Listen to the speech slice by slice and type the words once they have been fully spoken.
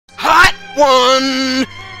one.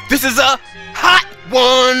 This is a hot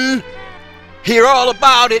one. Hear all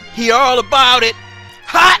about it. Hear all about it.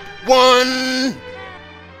 Hot one.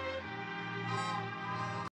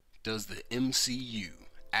 Does the MCU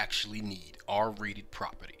actually need R-rated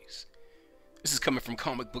properties? This is coming from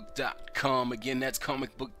comicbook.com. Again, that's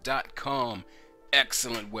comicbook.com.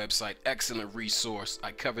 Excellent website, excellent resource.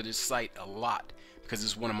 I cover this site a lot because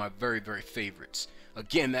it's one of my very, very favorites.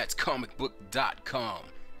 Again, that's comicbook.com.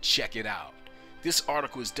 Check it out. This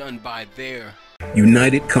article is done by their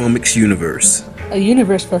United Comics Universe. A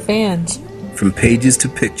universe for fans. From pages to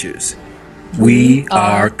pictures, we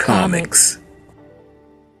are comics.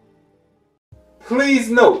 Please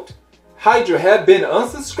note, Hydra have been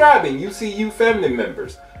unsubscribing UCU family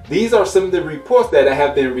members. These are some of the reports that I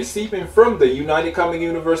have been receiving from the United Comic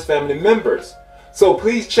Universe family members. So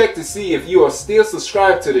please check to see if you are still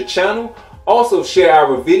subscribed to the channel. Also share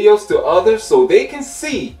our videos to others so they can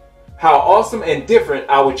see how awesome and different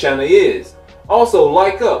our channel is. Also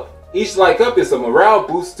like up. Each like up is a morale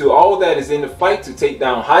boost to all that is in the fight to take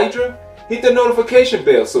down Hydra. Hit the notification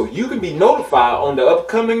bell so you can be notified on the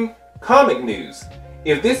upcoming comic news.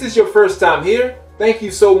 If this is your first time here, thank you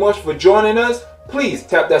so much for joining us. Please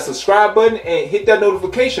tap that subscribe button and hit that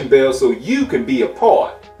notification bell so you can be a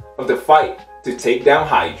part of the fight to take down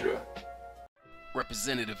Hydra.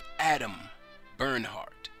 Representative Adam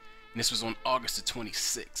Bernhardt, and this was on August the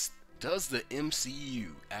 26th. Does the MCU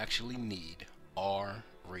actually need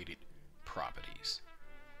R-rated properties?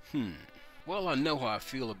 Well, I know how I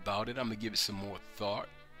feel about it. I'm gonna give it some more thought.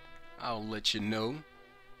 I'll let you know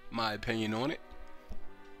my opinion on it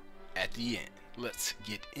at the end. Let's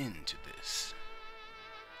get into this.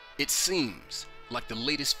 It seems like the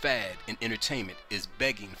latest fad in entertainment is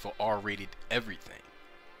begging for R-rated everything.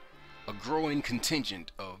 A growing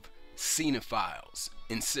contingent of cinephiles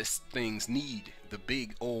insist things need the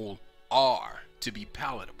big ol' R to be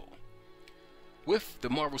palatable. With the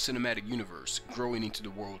Marvel Cinematic Universe growing into the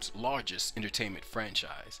world's largest entertainment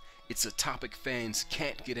franchise, it's a topic fans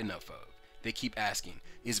can't get enough of. They keep asking,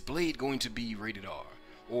 is Blade going to be rated R?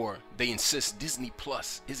 Or they insist Disney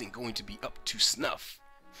Plus isn't going to be up to snuff.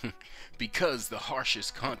 Because the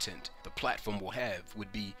harshest content the platform will have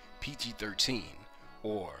would be PG-13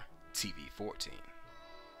 or TV-14.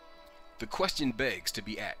 The question begs to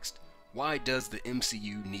be asked, why does the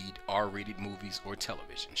MCU need R-rated movies or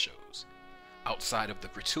television shows? Outside of the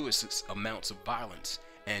gratuitous amounts of violence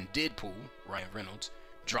and Deadpool, Ryan Reynolds,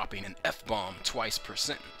 dropping an F-bomb twice per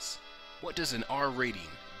sentence, what does an R rating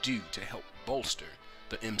do to help bolster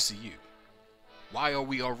the MCU? Why are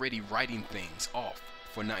we already writing things off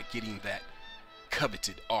for not getting that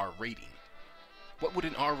coveted R rating? What would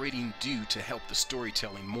an R rating do to help the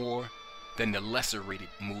storytelling more than the lesser rated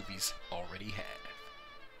movies already have?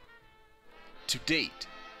 To date,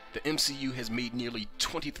 the MCU has made nearly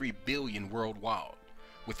 $23 billion worldwide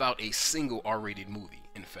without a single R-rated movie.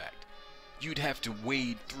 In fact, you'd have to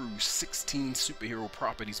wade through 16 superhero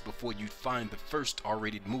properties before you'd find the first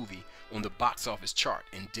R-rated movie on the box office chart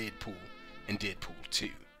in Deadpool and Deadpool 2.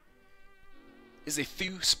 Is a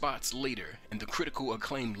few spots later in the critical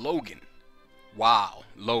acclaimed Logan. Wow,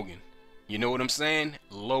 Logan. You know what I'm saying?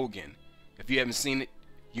 Logan. If you haven't seen it,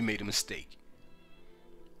 you made a mistake.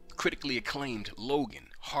 Critically acclaimed Logan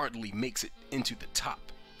hardly makes it into the top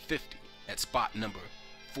 50 at spot number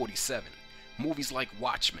 47. Movies like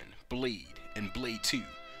Watchmen, Blade, and Blade 2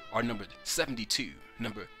 are numbered 72,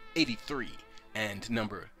 number 83, and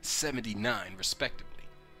number 79 respectively.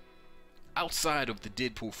 Outside of the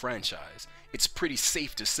Deadpool franchise, it's pretty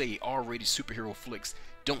safe to say R-rated superhero flicks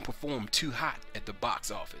don't perform too hot at the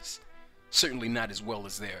box office. Certainly not as well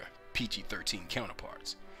as their PG-13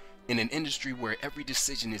 counterparts. In an industry where every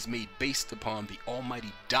decision is made based upon the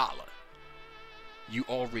almighty dollar, you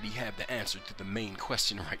already have the answer to the main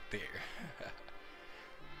question right there.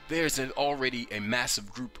 There's already a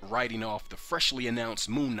massive group writing off the freshly announced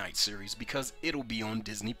Moon Knight series because it'll be on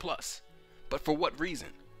Disney Plus. But for what reason?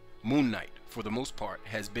 Moon Knight, for the most part,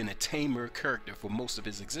 has been a tamer character for most of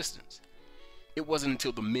his existence. It wasn't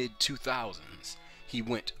until the mid-2000s he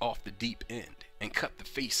went off the deep end and cut the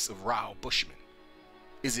face of Raoul Bushman.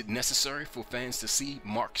 Is it necessary for fans to see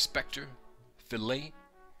Mark Spector, Fillet,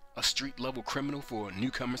 a street-level criminal for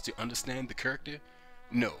newcomers to understand the character?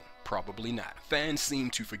 No, probably not. Fans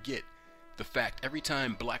seem to forget the fact every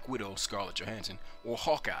time Black Widow, Scarlett Johansson, or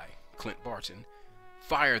Hawkeye, Clint Barton,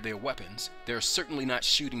 fire their weapons, they're certainly not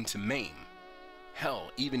shooting to maim.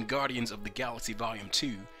 Hell, even Guardians of the Galaxy Volume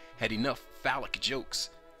 2 had enough phallic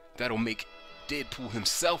jokes that'll make Deadpool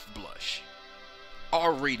himself blush.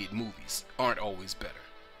 R-rated movies aren't always better.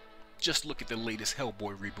 Just look at the latest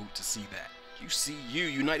Hellboy reboot to see that.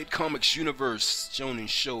 UCU, United Comics Universe,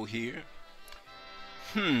 JoninSho here.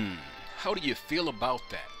 How do you feel about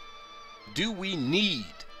that? Do we need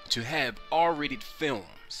to have R-rated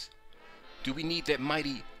films? Do we need that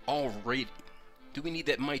mighty R-rated? Do we need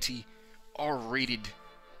that mighty R-rated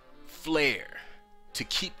flair to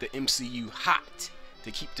keep the MCU hot,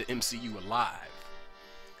 to keep the MCU alive?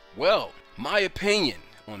 Well, my opinion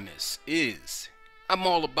on this is I'm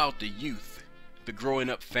all about the youth, the growing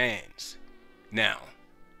up fans. Now,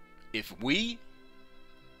 if we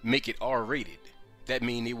make it R-rated, that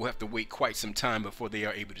means they will have to wait quite some time before they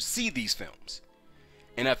are able to see these films.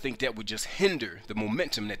 And I think that would just hinder the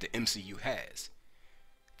momentum that the MCU has.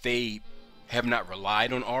 They have not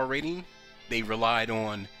relied on R rating. They relied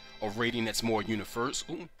on a rating that's more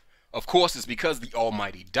universal. Of course, it's because of the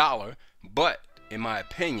almighty dollar, but in my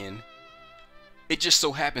opinion, it just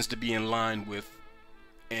so happens to be in line with,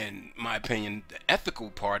 in my opinion, the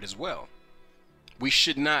ethical part as well. We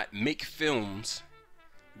should not make films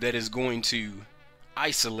that is going to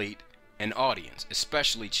isolate an audience,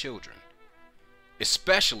 especially children.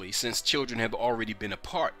 Especially since children have already been a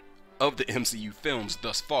part of the MCU films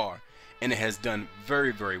thus far, and it has done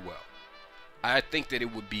very, very well. I think that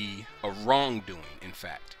it would be a wrongdoing, in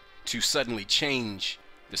fact, to suddenly change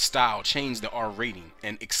the style, change the R rating,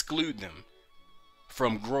 and exclude them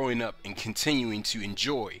from growing up and continuing to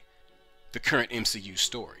enjoy the current MCU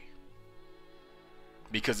story.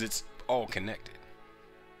 Because it's all connected.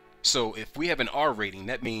 So if we have an R rating,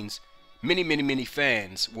 that means many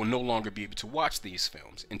fans will no longer be able to watch these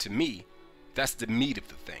films. And to me, that's the meat of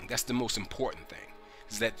the thing. That's the most important thing.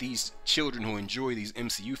 Is that these children who enjoy these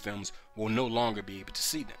MCU films will no longer be able to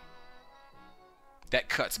see them. That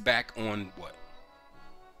cuts back on what?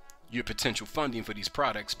 Your potential funding for these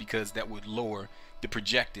products, because that would lower the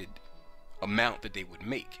projected amount that they would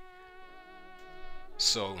make.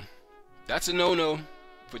 So that's a no-no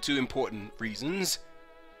for two important reasons.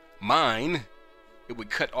 Mine, it would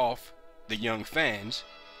cut off the young fans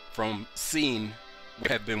from seeing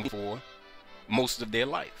what have been for most of their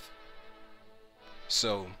life.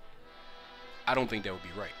 So I don't think that would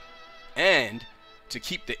be right. And to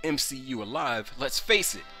keep the MCU alive, let's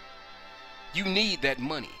face it, you need that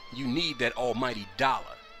money. You need that almighty dollar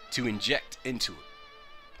to inject into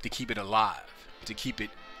it, to keep it alive, to keep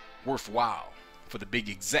it worthwhile for the big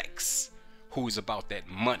execs who is about that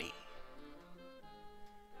money.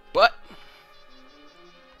 But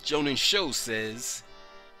JoninSho says,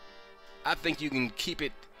 I think you can keep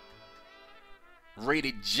it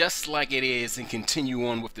rated just like it is and continue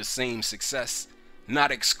on with the same success,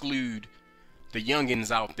 not exclude the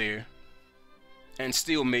youngins out there, and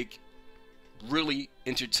still make really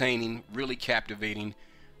entertaining, really captivating,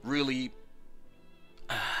 really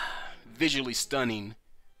visually stunning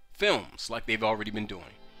films like they've already been doing.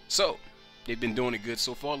 So they've been doing it good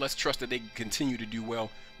so far. Let's trust that they can continue to do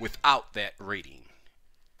well without that rating.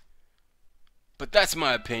 But that's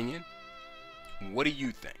my opinion. What do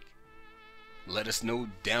you think? Let us know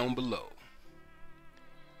down below.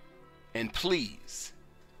 And please,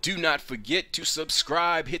 do not forget to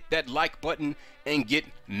subscribe, hit that like button, and get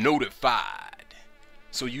notified,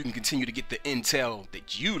 so you can continue to get the intel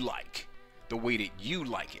that you like, the way that you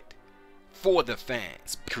like it, for the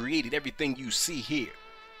fans. Created everything you see here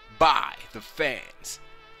by the fans,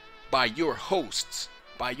 by your hosts,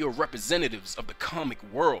 by your representatives of the comic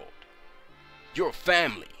world, your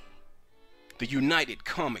family, the United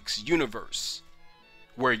Comics Universe,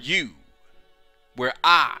 where you, where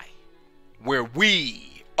I, where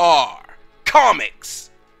we are comics.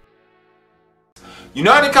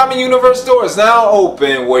 United Comic Universe store is now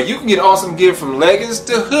open, where you can get awesome gear from leggings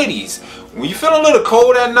to hoodies. When you feel a little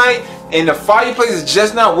cold at night and the fireplace is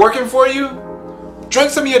just not working for you,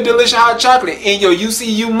 drink some of your delicious hot chocolate in your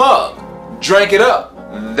UCU mug. Drink it up.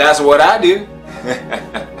 That's what I do.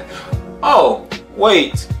 Oh,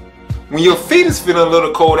 wait. When your feet is feeling a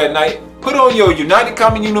little cold at night, put on your United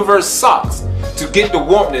Comic Universe socks to get the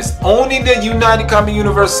warmness only the United Comic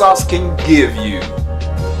Universe socks can give you.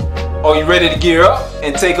 Are you ready to gear up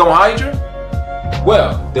and take on Hydra?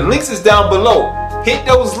 Well, the links is down below. Hit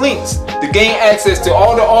those links to gain access to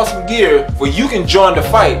all the awesome gear where you can join the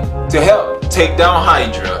fight to help take down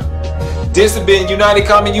Hydra. This has been United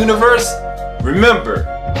Comic Universe. Remember,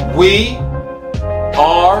 we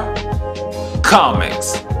are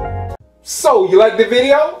comics. So, you like the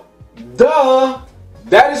video? Duh!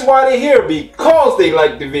 That is why they're here, because they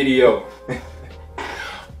like the video.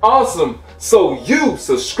 Awesome. So you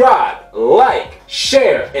subscribe, like,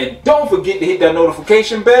 share, and don't forget to hit that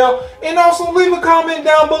notification bell, and also leave a comment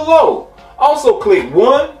down below. Also click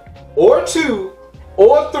 1 or 2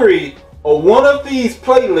 or 3 or one of these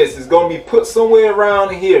playlists is going to be put somewhere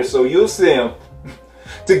around here, so you'll see them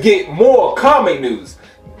to get more comic news.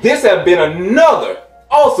 This has been another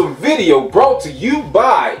awesome video brought to you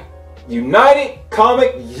by United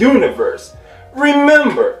Comic Universe.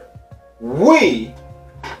 Remember, we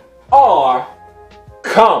are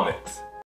comics.